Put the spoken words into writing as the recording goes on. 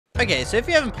Okay, so if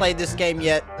you haven't played this game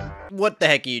yet, what the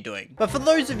heck are you doing? But for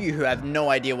those of you who have no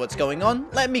idea what's going on,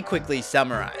 let me quickly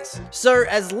summarize. So,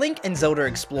 as Link and Zelda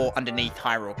explore underneath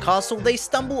Hyrule Castle, they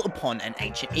stumble upon an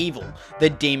ancient evil, the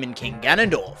Demon King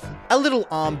Ganondorf. A little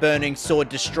arm-burning,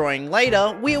 sword-destroying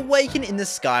later, we awaken in the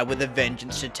sky with a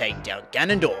vengeance to take down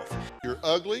Ganondorf. You're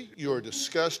ugly, you're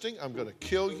disgusting, I'm gonna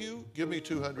kill you, give me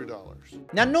 $200.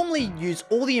 Now normally you use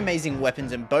all the amazing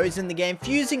weapons and bows in the game,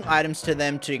 fusing items to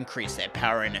them to increase their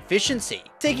power and efficiency,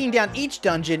 taking down each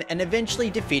dungeon and eventually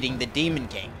defeating the Demon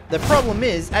King. The problem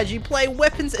is, as you play,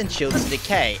 weapons and shields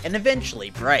decay and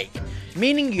eventually break,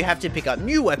 meaning you have to pick up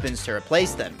new weapons to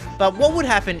replace them. But what would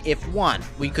happen if 1,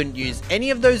 we couldn't use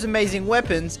any of those amazing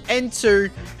weapons, and 2,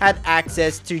 had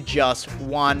access to just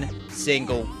one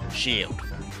single shield?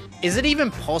 Is it even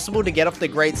possible to get off the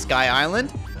Great Sky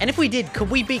Island? And if we did,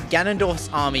 could we beat Ganondorf's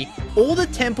army, all the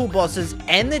temple bosses,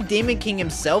 and the Demon King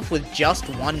himself with just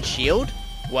one shield?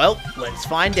 Well, let's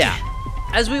find out.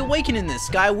 As we awaken in the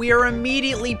sky, we are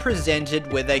immediately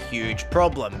presented with a huge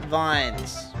problem.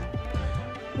 Vines.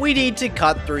 We need to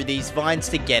cut through these vines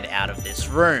to get out of this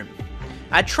room.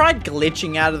 I tried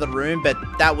glitching out of the room, but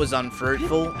that was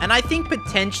unfruitful, and I think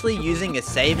potentially using a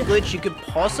save glitch, you could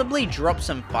possibly drop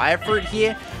some fire fruit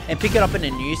here and pick it up in a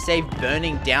new save,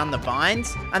 burning down the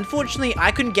vines. Unfortunately,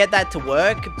 I couldn't get that to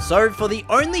work, so for the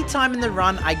only time in the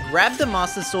run, I grabbed the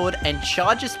Master Sword and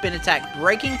charged a spin attack,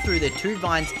 breaking through the 2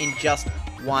 vines in just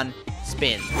one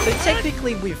spin. So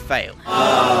technically, we've failed.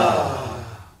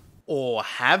 Or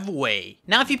have we?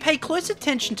 Now, if you pay close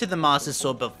attention to the Master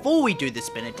Sword before we do the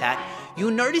spin attack,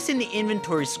 you'll notice in the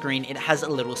inventory screen it has a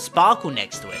little sparkle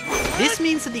next to it. This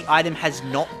means that the item has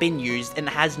not been used and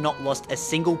has not lost a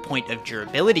single point of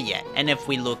durability yet. And if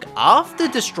we look after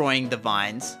destroying the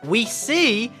vines, we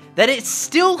see that it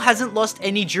still hasn't lost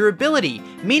any durability,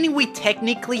 meaning we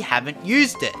technically haven't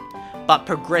used it. But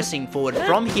progressing forward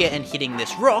from here and hitting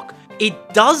this rock,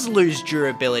 it does lose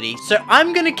durability, so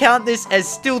I'm gonna count this as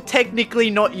still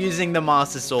technically not using the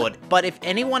Master Sword. But if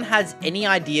anyone has any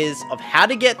ideas of how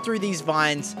to get through these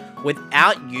vines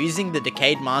without using the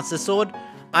decayed Master Sword,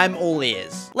 I'm all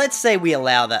ears. Let's say we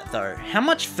allow that though. How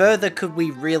much further could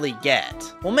we really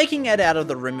get? While making it out of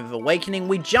the Room of Awakening,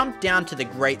 we jump down to the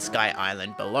Great Sky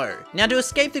Island below. Now, to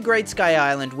escape the Great Sky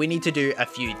Island, we need to do a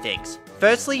few things.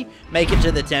 Firstly, make it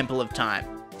to the Temple of Time.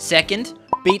 Second,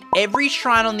 beat every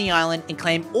shrine on the island and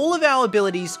claim all of our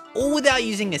abilities, all without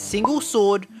using a single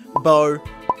sword, bow,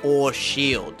 or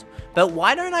shield. But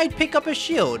why don't I pick up a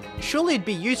shield? Surely it'd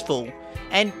be useful.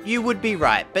 And you would be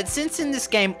right, but since in this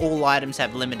game all items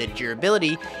have limited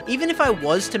durability, even if I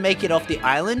was to make it off the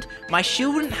island, my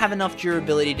shield wouldn't have enough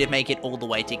durability to make it all the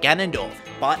way to Ganondorf.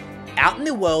 But out in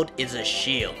the world is a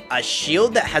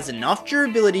shield that has enough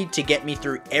durability to get me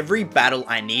through every battle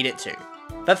I need it to.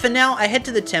 But for now, I head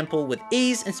to the temple with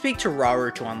ease and speak to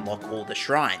Rauru to unlock all the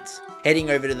shrines.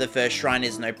 Heading over to the first shrine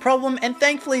is no problem, and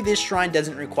thankfully this shrine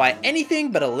doesn't require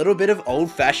anything but a little bit of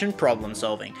old-fashioned problem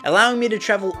solving, allowing me to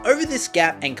travel over this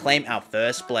gap and claim our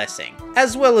first blessing,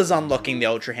 as well as unlocking the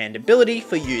Ultra Hand ability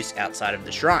for use outside of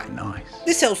the shrine. Nice.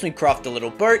 This helps me craft a little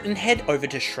boat and head over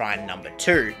to shrine number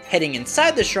 2. Heading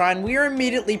inside the shrine, we are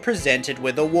immediately presented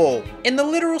with a wall, in the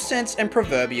literal sense and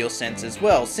proverbial sense as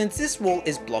well, since this wall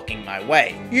is blocking my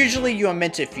way. Usually you are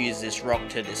meant to fuse this rock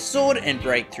to this sword and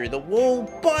break through the wall,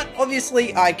 but obviously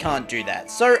I can't do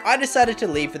that, so I decided to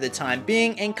leave for the time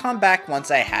being and come back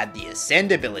once I had the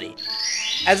Ascend ability.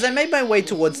 As I made my way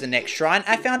towards the next shrine,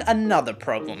 I found another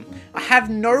problem. I have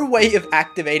no way of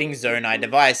activating Zonai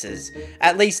devices,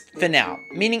 at least for now,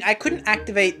 meaning I couldn't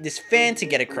activate this fan to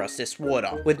get across this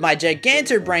water. With my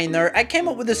Giganto Brain though, I came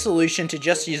up with a solution to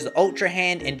just use the Ultra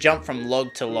Hand and jump from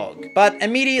log to log. But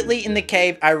immediately in the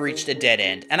cave, I reached a dead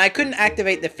end, and I couldn't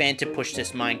activate the fan to push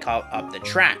this minecart up the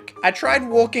track. I tried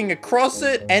walking across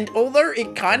it, and although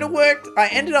it kinda worked, I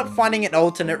ended up finding an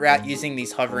alternate route using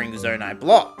these hovering Zonai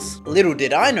blocks. Little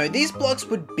did I know these blocks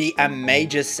would be a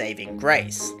major saving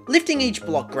grace. Lifting each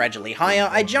block gradually higher,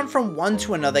 I jumped from one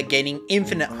to another, gaining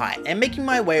infinite height and making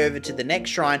my way over to the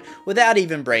next shrine without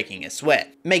even breaking a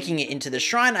sweat. Making it into the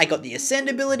shrine, I got the Ascend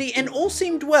ability and all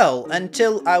seemed well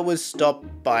until I was stopped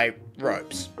by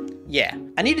ropes. Yeah,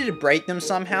 I needed to break them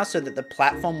somehow so that the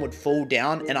platform would fall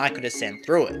down and I could ascend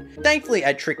through it. Thankfully,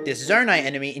 I tricked this Zonai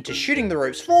enemy into shooting the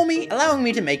ropes for me, allowing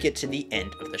me to make it to the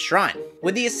end of the shrine.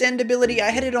 With the Ascend ability, I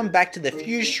headed on back to the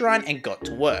Fuse Shrine and got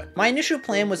to work. My initial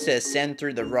plan was to ascend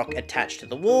through the rock attached to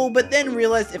the wall, but then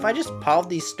realized if I just piled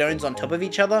these stones on top of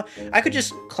each other, I could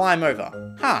just climb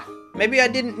over. Huh. Maybe I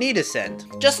didn't need Ascend.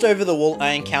 Just over the wall,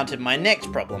 I encountered my next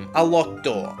problem, a locked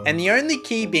door, and the only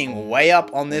key being way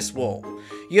up on this wall.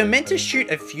 You're meant to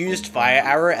shoot a fused fire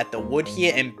arrow at the wood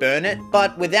here and burn it,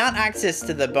 but without access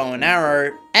to the bow and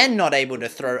arrow, and not able to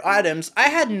throw items, I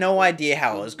had no idea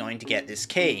how I was going to get this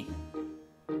key.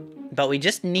 But we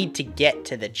just need to get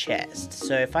to the chest,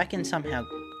 so if I can somehow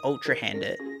ultra hand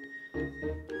it,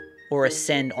 or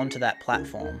ascend onto that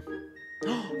platform.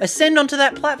 Ascend onto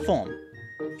that platform!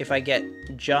 If I get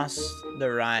just the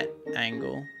right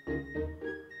angle.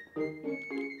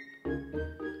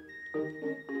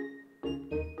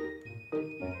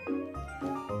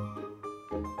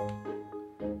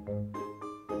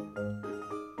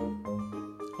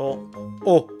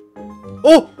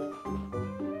 Oh!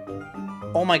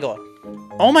 Oh my god.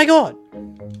 Oh my god!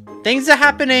 Things are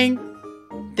happening!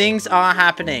 Things are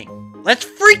happening. Let's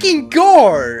freaking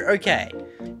go! Okay.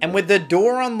 And with the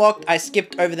door unlocked, I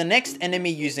skipped over the next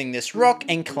enemy using this rock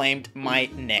and claimed my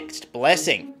next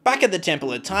blessing. Back at the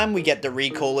Temple of Time, we get the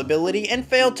recall ability and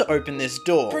failed to open this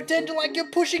door. Pretend like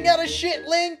you're pushing out a shit,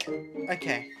 Link!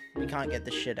 Okay, we can't get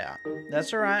the shit out.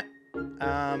 That's alright.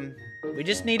 We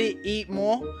just need to eat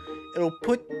more. It'll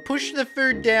push the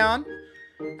food down,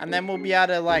 and then we'll be able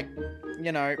to, like,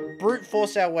 you know, brute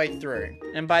force our way through.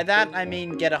 And by that, I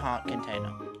mean get a heart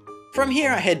container. From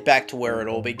here, I head back to where it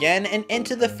all began and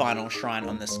enter the final shrine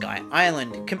on the Sky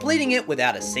Island, completing it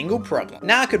without a single problem.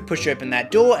 Now I could push open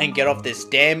that door and get off this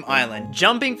damn island.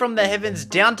 Jumping from the heavens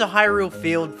down to Hyrule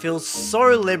Field feels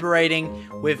so liberating.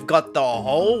 We've got the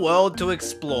whole world to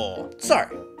explore.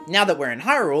 So, now that we're in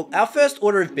Hyrule, our first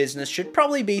order of business should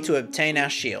probably be to obtain our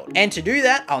shield. And to do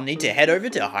that, I'll need to head over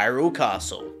to Hyrule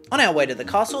Castle. On our way to the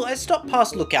castle, I stopped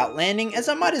past Lookout Landing as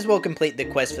I might as well complete the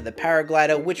quest for the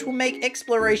paraglider, which will make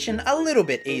exploration a little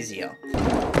bit easier.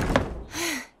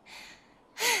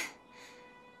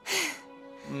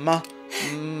 Mamma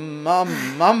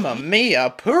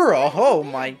mia, pura, oh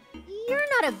my...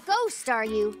 You're not a ghost, are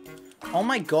you? Oh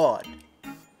my god.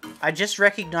 I just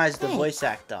recognized the voice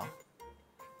actor.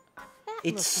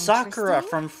 It's Sakura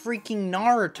from freaking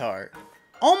Naruto.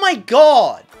 Oh my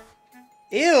god!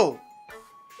 Ew!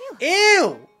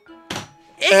 Ew!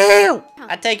 Ew!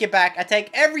 I take it back. I take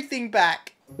everything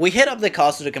back. We head up the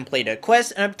castle to complete our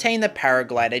quest and obtain the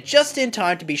paraglider just in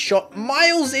time to be shot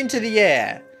miles into the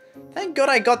air. Thank god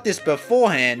I got this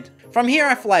beforehand. From here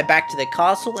I fly back to the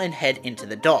castle and head into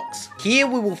the docks. Here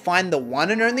we will find the one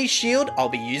and only shield I'll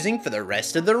be using for the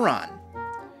rest of the run.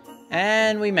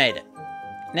 And we made it.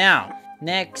 Now,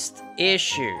 next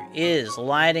issue is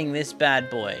lighting this bad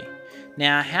boy.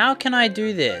 Now, how can I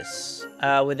do this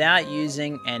without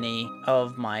using any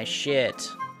of my shit?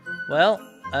 Well,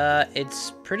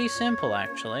 it's pretty simple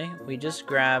actually. We just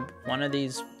grab one of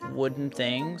these wooden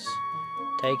things,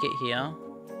 take it here,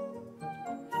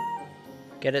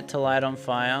 get it to light on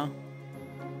fire,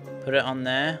 put it on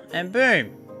there, and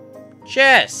boom!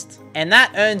 Chest! And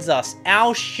that earns us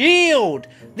our shield!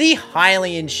 The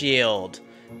Hylian shield!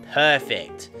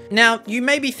 Perfect. Now, you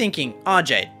may be thinking,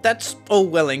 RJ, that's all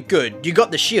well and good, you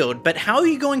got the shield, but how are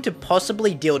you going to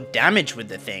possibly deal damage with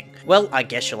the thing? Well, I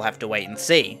guess you'll have to wait and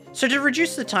see. So to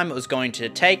reduce the time it was going to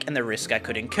take and the risk I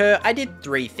could incur, I did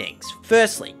 3 things.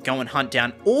 Firstly, go and hunt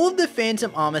down all of the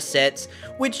Phantom armor sets,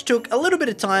 which took a little bit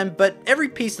of time, but every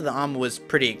piece of the armor was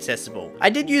pretty accessible.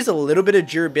 I did use a little bit of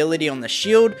durability on the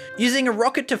shield, using a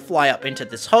rocket to fly up into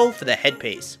this hole for the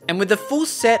headpiece. And with the full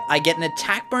set, I get an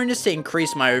attack bonus to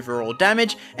increase my overall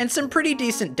damage, and some pretty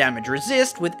decent damage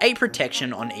resist with 8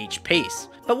 protection on each piece.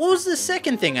 But what was the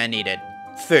second thing I needed?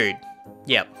 Food.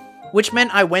 Yep. Which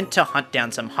meant I went to hunt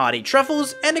down some hardy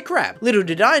truffles and a crab. Little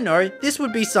did I know, this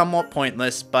would be somewhat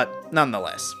pointless, but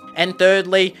nonetheless. And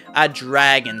thirdly, a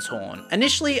dragon's horn.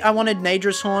 Initially, I wanted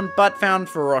Nadra's horn, but found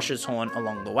Ferocious horn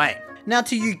along the way. Now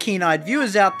to you keen-eyed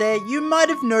viewers out there, you might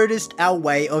have noticed our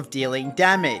way of dealing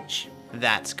damage.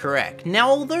 That's correct. Now,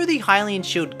 although the Hylian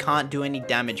shield can't do any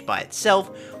damage by itself,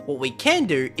 what we can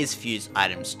do is fuse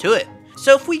items to it.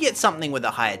 So if we get something with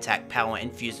a high attack power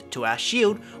and fuse it to our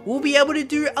shield, we'll be able to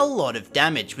do a lot of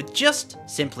damage with just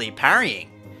simply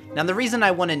parrying. Now the reason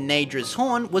I wanted Nadra's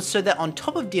horn was so that on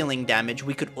top of dealing damage,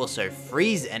 we could also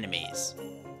freeze enemies.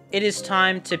 It is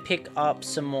time to pick up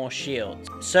some more shields.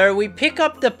 So we pick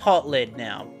up the pot lid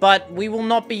now, but we will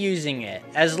not be using it.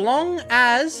 As long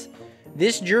as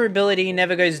this durability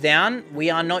never goes down, we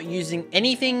are not using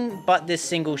anything but this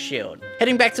single shield.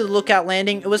 Heading back to the Lookout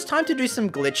Landing, it was time to do some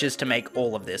glitches to make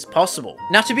all of this possible.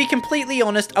 Now to be completely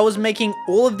honest, I was making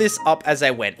all of this up as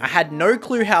I went. I had no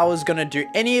clue how I was going to do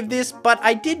any of this, but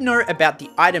I did know about the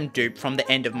item dupe from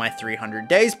the end of my 300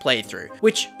 days playthrough,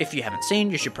 which if you haven't seen,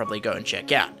 you should probably go and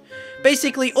check out.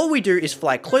 Basically, all we do is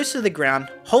fly close to the ground,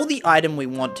 hold the item we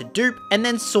want to dupe, and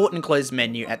then sort and close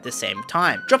menu at the same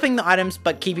time, dropping the items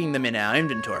but keeping them in our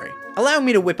inventory, allowing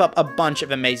me to whip up a bunch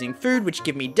of amazing food which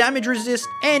give me damage resist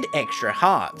and extra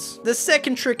hearts. The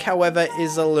second trick, however,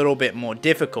 is a little bit more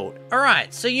difficult.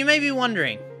 Alright, so you may be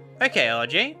wondering, okay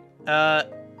RJ,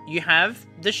 you have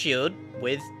the shield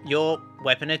with your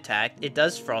weapon attack, it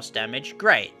does frost damage,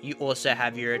 great. You also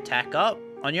have your attack up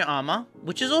on your armor,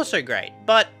 which is also great,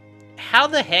 but how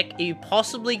the heck are you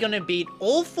possibly going to beat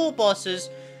all 4 bosses,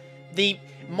 the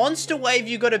monster wave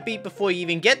you got to beat before you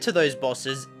even get to those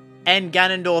bosses, and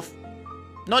Ganondorf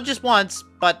not just once,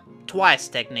 but twice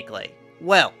technically?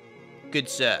 Well, good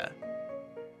sir,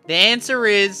 the answer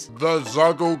is The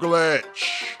Zuggle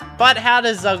glitch. But how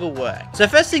does Zuggle work? So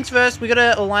first things first, we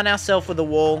gotta align ourselves with the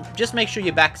wall. Just make sure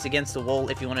your back's against the wall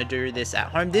if you want to do this at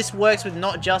home. This works with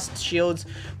not just shields,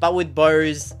 but with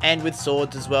bows and with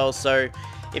swords as well. So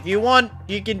if you want,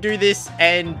 you can do this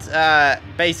and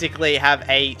basically have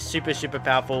a super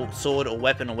powerful sword or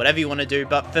weapon or whatever you want to do.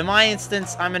 But for my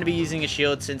instance, I'm going to be using a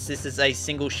shield since this is a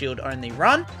single shield only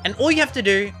run. And all you have to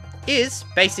do is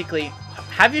basically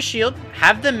have your shield,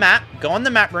 have the map, go on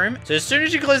the map room. So as soon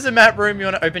as you close the map room, you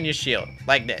want to open your shield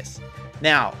like this.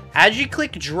 Now, as you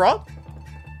click drop,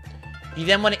 you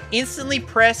then want to instantly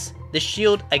press the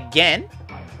shield again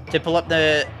to pull up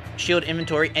the shield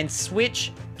inventory and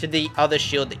switch to the other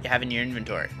shield that you have in your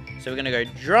inventory. So we're going to go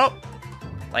drop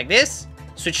like this,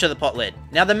 switch to the pot lid.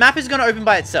 Now the map is going to open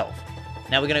by itself.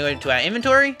 Now we're going to go into our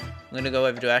inventory. We're going to go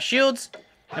over to our shields.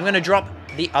 I'm going to drop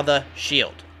the other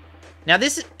shield. Now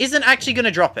this isn't actually going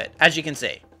to drop it, as you can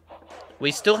see.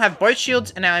 We still have both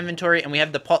shields in our inventory and we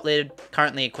have the pot lid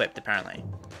currently equipped apparently.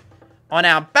 On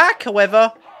our back,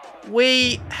 however,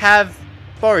 we have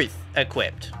both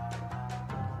equipped.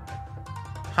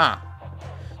 Huh.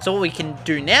 So what we can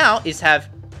do now is have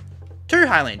 2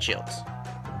 Highland shields.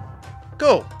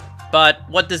 Cool. But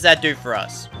what does that do for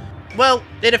us? Well,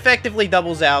 it effectively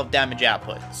doubles our damage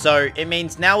output. So it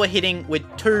means now we're hitting with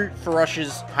 2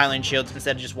 ferocious Highland shields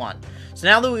instead of just 1. So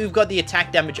now that we've got the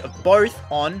attack damage of both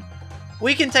on,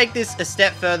 we can take this a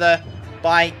step further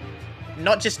by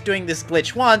not just doing this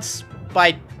glitch once,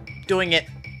 by doing it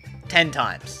 10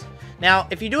 times. Now,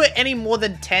 if you do it any more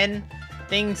than 10,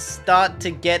 things start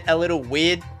to get a little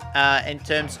weird in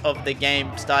terms of the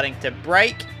game starting to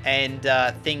break and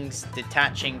things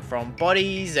detaching from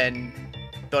bodies and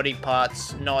body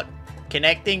parts not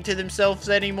connecting to themselves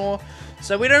anymore.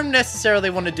 So we don't necessarily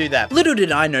want to do that. Little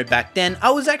did I know back then,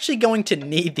 I was actually going to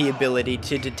need the ability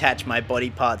to detach my body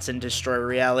parts and destroy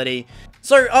reality.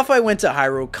 So off I went to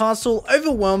Hyrule Castle,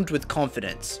 overwhelmed with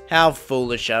confidence. How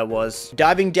foolish I was.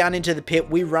 Diving down into the pit,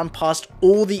 we run past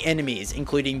all the enemies,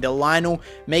 including the Lionel,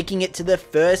 making it to the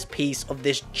first piece of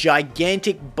this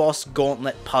gigantic boss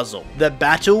gauntlet puzzle. The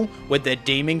battle with the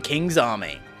Demon King's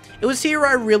army. It was here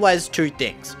I realized 2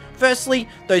 things. Firstly,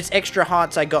 those extra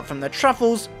hearts I got from the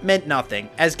truffles meant nothing,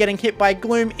 as getting hit by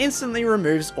Gloom instantly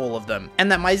removes all of them,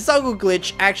 and that my Zuggle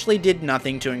glitch actually did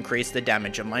nothing to increase the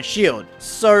damage of my shield.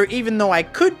 So even though I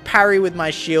could parry with my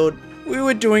shield, we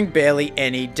were doing barely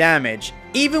any damage,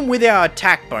 even with our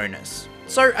attack bonus.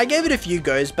 So I gave it a few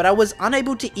goes, but I was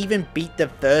unable to even beat the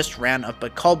first round of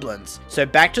Bokoblins. So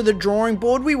back to the drawing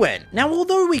board we went. Now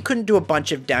although we couldn't do a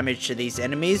bunch of damage to these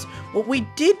enemies, what we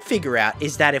did figure out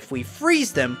is that if we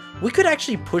freeze them, we could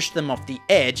actually push them off the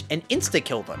edge and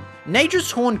insta-kill them.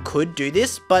 Nadra's Horn could do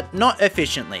this, but not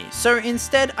efficiently, so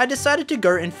instead I decided to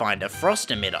go and find a frost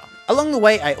emitter. Along the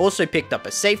way, I also picked up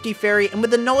a safety fairy, and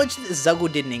with the knowledge that the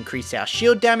Zuggle didn't increase our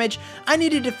shield damage, I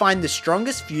needed to find the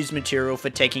strongest fuse material for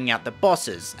taking out the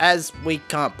bosses, as we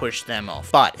can't push them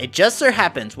off. But it just so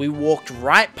happens we walked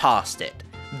right past it,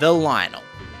 the Lionel.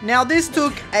 Now this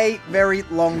took a very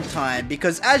long time,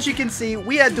 because as you can see,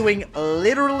 we are doing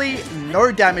literally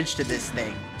no damage to this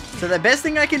thing. So the best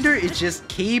thing I can do is just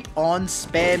keep on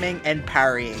spamming and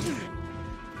parrying.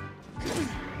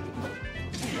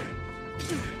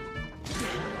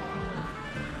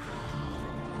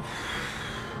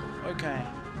 Okay.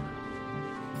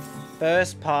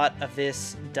 First part of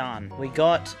this done. We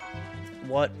got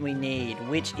what we need,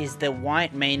 which is the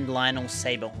white maned Lionel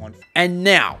Saberhorn. And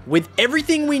now, with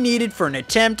everything we needed for an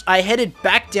attempt, I headed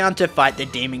back down to fight the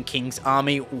Demon King's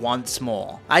army once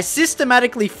more. I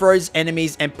systematically froze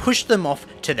enemies and pushed them off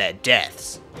to their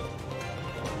deaths.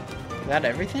 Is that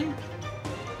everything?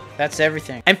 That's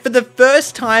everything. And for the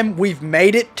first time, we've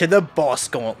made it to the boss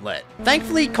gauntlet.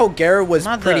 Thankfully, Colgera was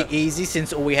pretty easy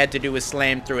since all we had to do was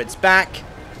slam through its back.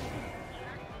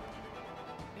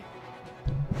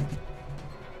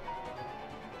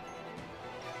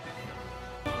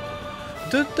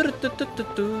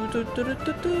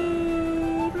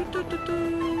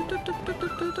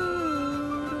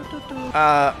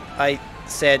 I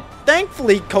said,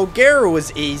 thankfully Colgera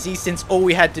was easy since all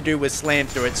we had to do was slam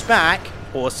through its back.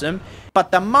 Awesome.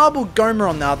 But the Marble Gomer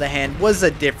on the other hand was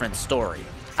a different story.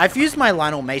 I fused my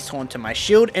Lionel Mace Horn to my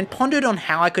shield and pondered on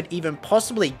how I could even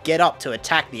possibly get up to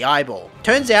attack the eyeball.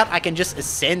 Turns out I can just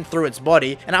ascend through its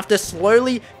body, and after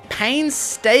slowly,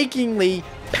 painstakingly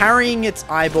parrying its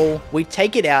eyeball, we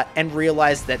take it out and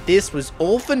realize that this was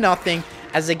all for nothing,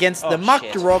 as against the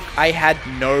Muktarok, I had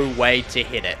no way to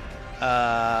hit it.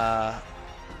 I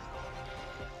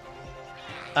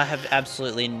have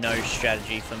absolutely no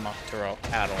strategy for Muktarok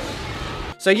at all.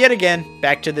 So yet again,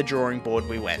 back to the drawing board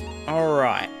we went.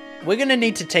 Alright, we're gonna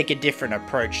need to take a different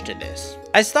approach to this.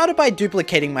 I started by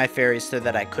duplicating my fairies so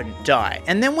that I couldn't die,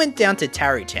 and then went down to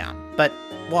Tarrytown. But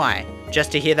why?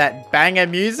 Just to hear that banger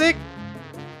music?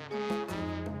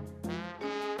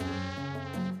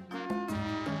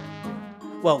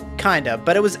 Well, kinda,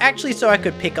 but it was actually so I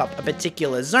could pick up a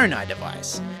particular Zonai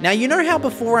device. Now, you know how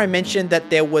before I mentioned that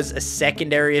there was a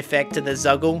secondary effect to the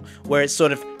Zuggle, where it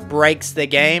sort of breaks the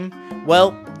game?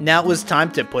 Well, now it was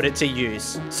time to put it to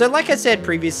use. So like I said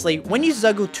previously, when you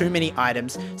Zuggle too many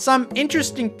items, some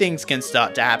interesting things can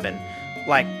start to happen.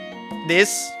 Like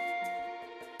this.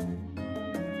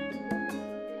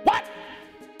 What?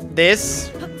 This.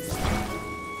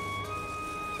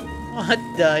 What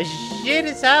the shit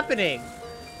is happening?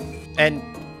 And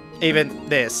even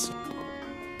this.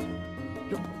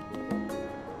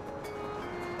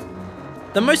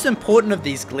 The most important of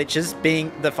these glitches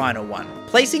being the final one.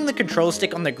 Placing the control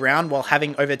stick on the ground while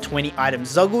having over 20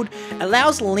 items Zuggled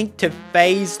allows Link to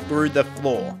phase through the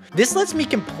floor. This lets me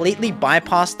completely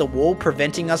bypass the wall,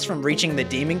 preventing us from reaching the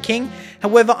Demon King.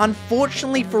 However,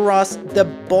 unfortunately for us, the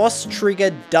boss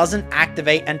trigger doesn't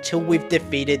activate until we've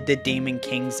defeated the Demon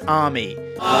King's army.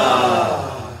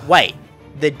 Wait,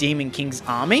 the Demon King's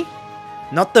army?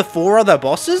 Not the 4 other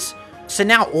bosses? So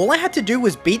now all I had to do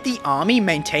was beat the army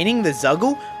maintaining the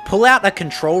Zuggle, pull out a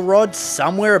control rod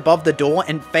somewhere above the door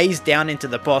and phase down into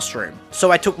the boss room. So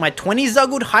I took my 20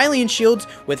 Zuggled Hylian shields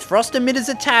with frost emitters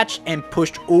attached and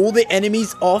pushed all the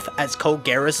enemies off as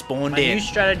Colgera spawned in. My new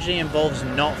strategy involves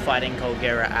not fighting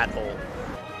Colgera at all.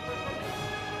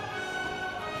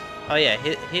 Oh yeah,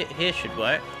 here should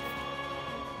work.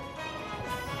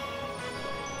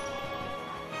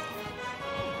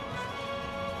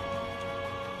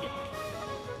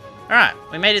 Alright,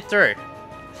 we made it through.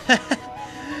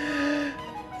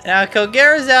 Now,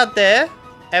 Colgera's out there,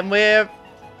 and we're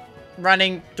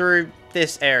running through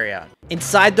this area.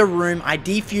 Inside the room, I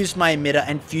defused my emitter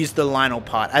and fused the Lionel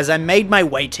part as I made my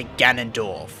way to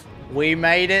Ganondorf. We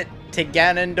made it to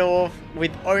Ganondorf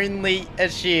with only a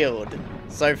shield.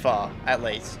 So far, at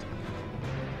least.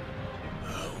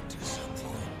 How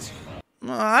disappointing.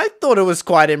 I thought it was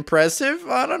quite impressive.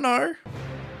 I don't know.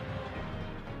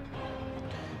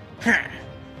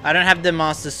 I don't have the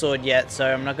Master Sword yet,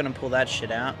 so I'm not going to pull that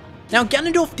shit out. Now,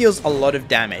 Ganondorf deals a lot of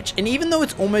damage, and even though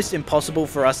it's almost impossible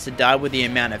for us to die with the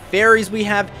amount of fairies we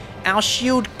have, our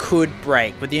shield could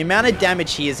break with the amount of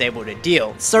damage he is able to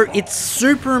deal. So it's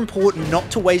super important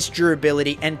not to waste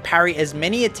durability and parry as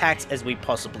many attacks as we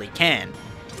possibly can.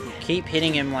 Keep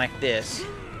hitting him like this.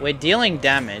 We're dealing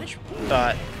damage,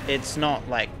 but it's not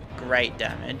like great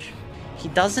damage. He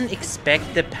doesn't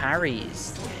expect the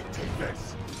parries.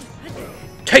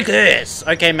 Take this!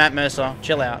 Okay, Matt Mercer,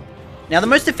 chill out. Now, the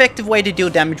most effective way to deal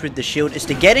damage with the shield is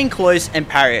to get in close and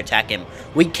parry attack him.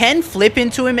 We can flip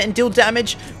into him and deal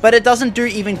damage, but it doesn't do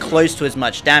even close to as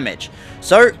much damage.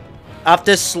 So,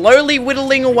 after slowly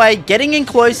whittling away, getting in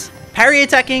close, parry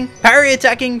attacking, parry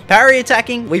attacking, parry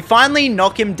attacking, we finally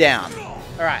knock him down.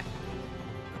 Alright.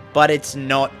 But it's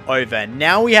not over.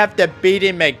 Now we have to beat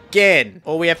him again.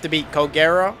 Or we have to beat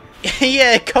Colgera.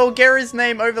 Yeah, Colgera's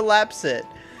name overlaps it.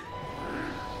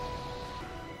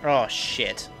 Oh,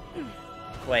 shit.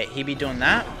 Wait, he be doing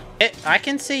that? I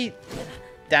can see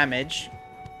damage,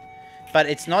 but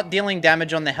it's not dealing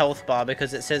damage on the health bar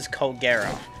because it says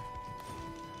Colgera.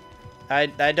 I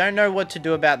don't know what to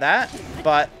do about that,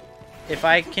 but if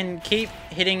I can keep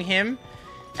hitting him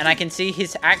and I can see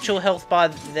his actual health bar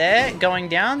there going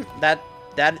down, that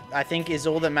I think is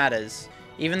all that matters.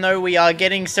 Even though we are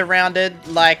getting surrounded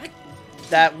like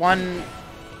that one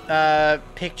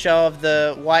picture of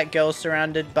the white girl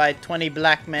surrounded by 20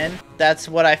 black men. That's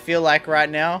what I feel like right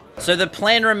now. So the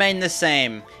plan remained the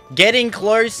same. Getting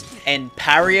close and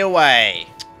parry away.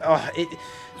 Oh,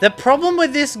 the problem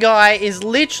with this guy is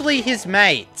literally his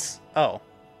mates. Oh.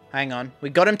 Hang on. We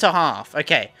got him to half.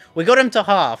 Okay. We got him to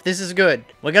half. This is good.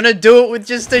 We're gonna do it with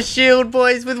just a shield,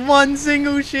 boys. With one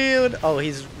single shield. Oh,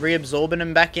 he's reabsorbing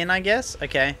him back in, I guess.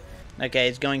 Okay. Okay,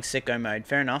 he's going sicko mode.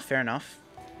 Fair enough. Fair enough.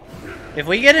 If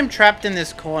we get him trapped in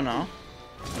this corner,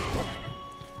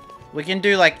 we can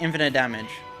do, like, infinite damage.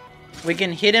 We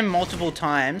can hit him multiple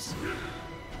times.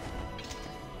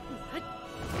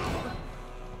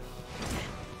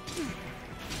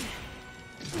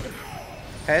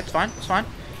 Okay, it's fine. It's fine.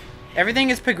 Everything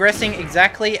is progressing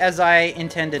exactly as I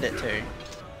intended it to.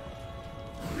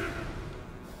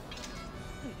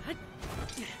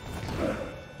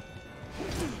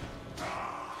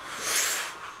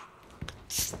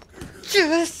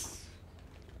 Yes!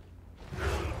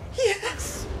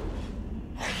 Yes!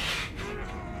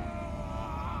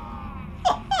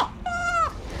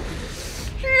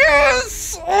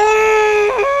 Yes!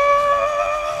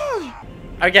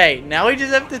 Okay, now we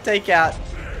just have to take out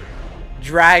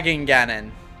Dragon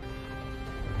Ganon.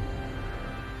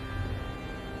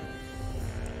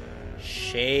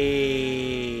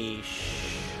 Sheesh.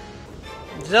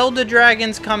 Zelda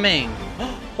Dragon's coming.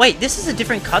 Wait, this is a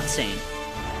different cutscene.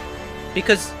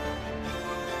 Because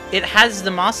it has the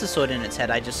Master Sword in its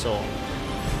head, I just saw.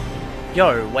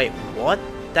 Yo, wait, what?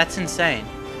 That's insane.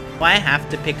 Do I have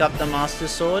to pick up the Master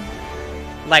Sword?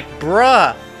 Like,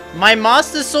 bruh, my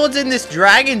Master Sword's in this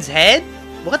dragon's head?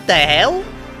 What the hell?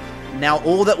 Now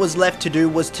all that was left to do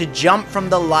was to jump from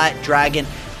the light dragon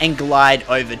and glide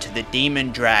over to the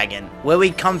demon dragon, where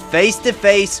we come face to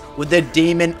face with the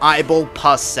demon eyeball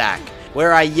pus sack,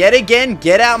 where I yet again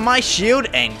get out my shield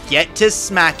and get to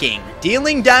smacking,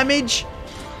 dealing damage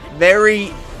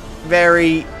very,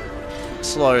 very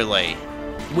slowly.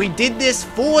 We did this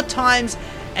 4 times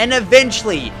and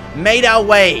eventually made our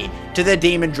way to the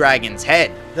demon dragon's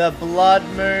head. The blood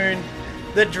moon,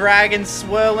 the dragon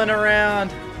swirling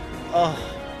around. Oh,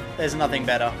 there's nothing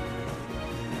better.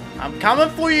 I'm coming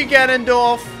for you,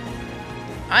 Ganondorf.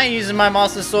 I ain't using my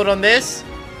Master Sword on this.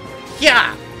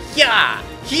 Yeah, yeah,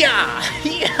 yeah,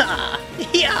 yeah,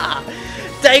 yeah.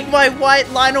 Take my white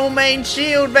Lionel Mane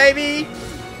shield, baby.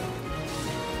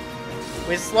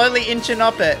 We're slowly inching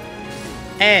up it.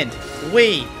 And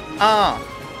we are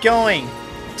going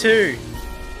to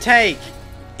take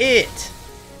it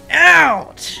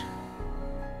out.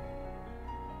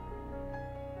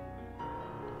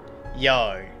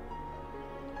 Yo.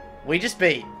 We just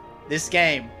beat this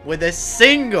game with a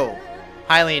single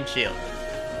Hylian shield.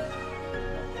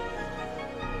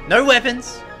 No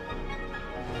weapons.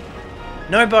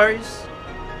 No bows.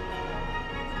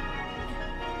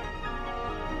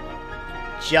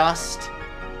 Just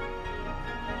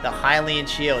the Hylian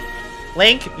shield.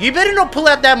 Link, you better not pull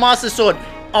out that Master Sword.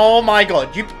 Oh my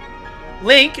god.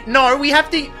 Link, no, we have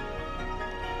to...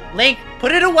 Link,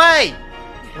 put it away.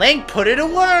 Link, put it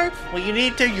away. Well, you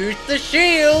need to use the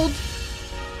shield.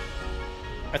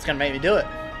 That's gonna make me do it.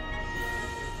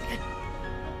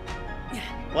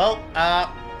 Well,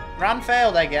 run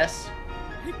failed, I guess.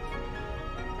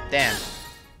 Damn.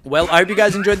 Well, I hope you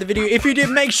guys enjoyed the video. If you did,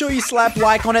 make sure you slap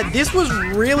like on it. This was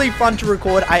really fun to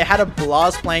record. I had a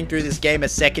blast playing through this game a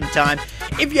second time.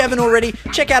 If you haven't already,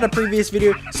 check out a previous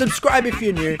video, subscribe if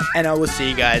you're new, and I will see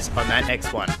you guys on that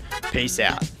next one. Peace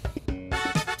out.